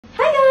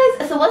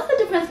So what's the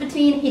difference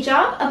between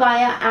hijab,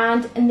 abaya,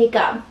 and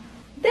niqab?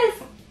 This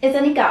is a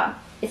niqab.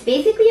 It's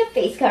basically a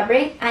face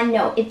covering, and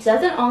no, it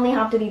doesn't only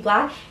have to be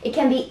black. It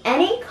can be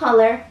any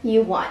color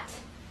you want.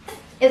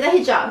 Is a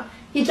hijab.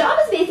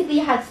 Hijab is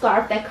basically a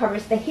headscarf that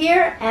covers the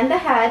hair and the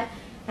head,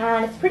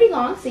 and it's pretty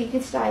long, so you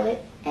can style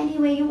it any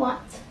way you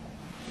want.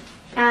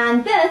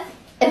 And this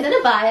is an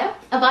abaya.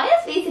 Abaya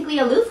is basically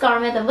a loose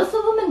garment that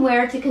Muslim women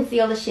wear to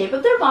conceal the shape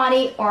of their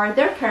body or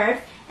their curves.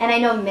 And I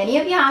know many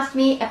of you asked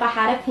me if I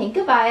had a pink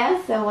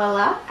abaya, so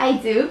voila, I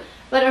do.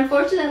 But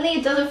unfortunately,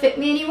 it doesn't fit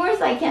me anymore,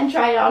 so I can't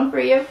try it on for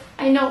you.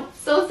 I know,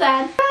 so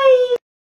sad. Bye!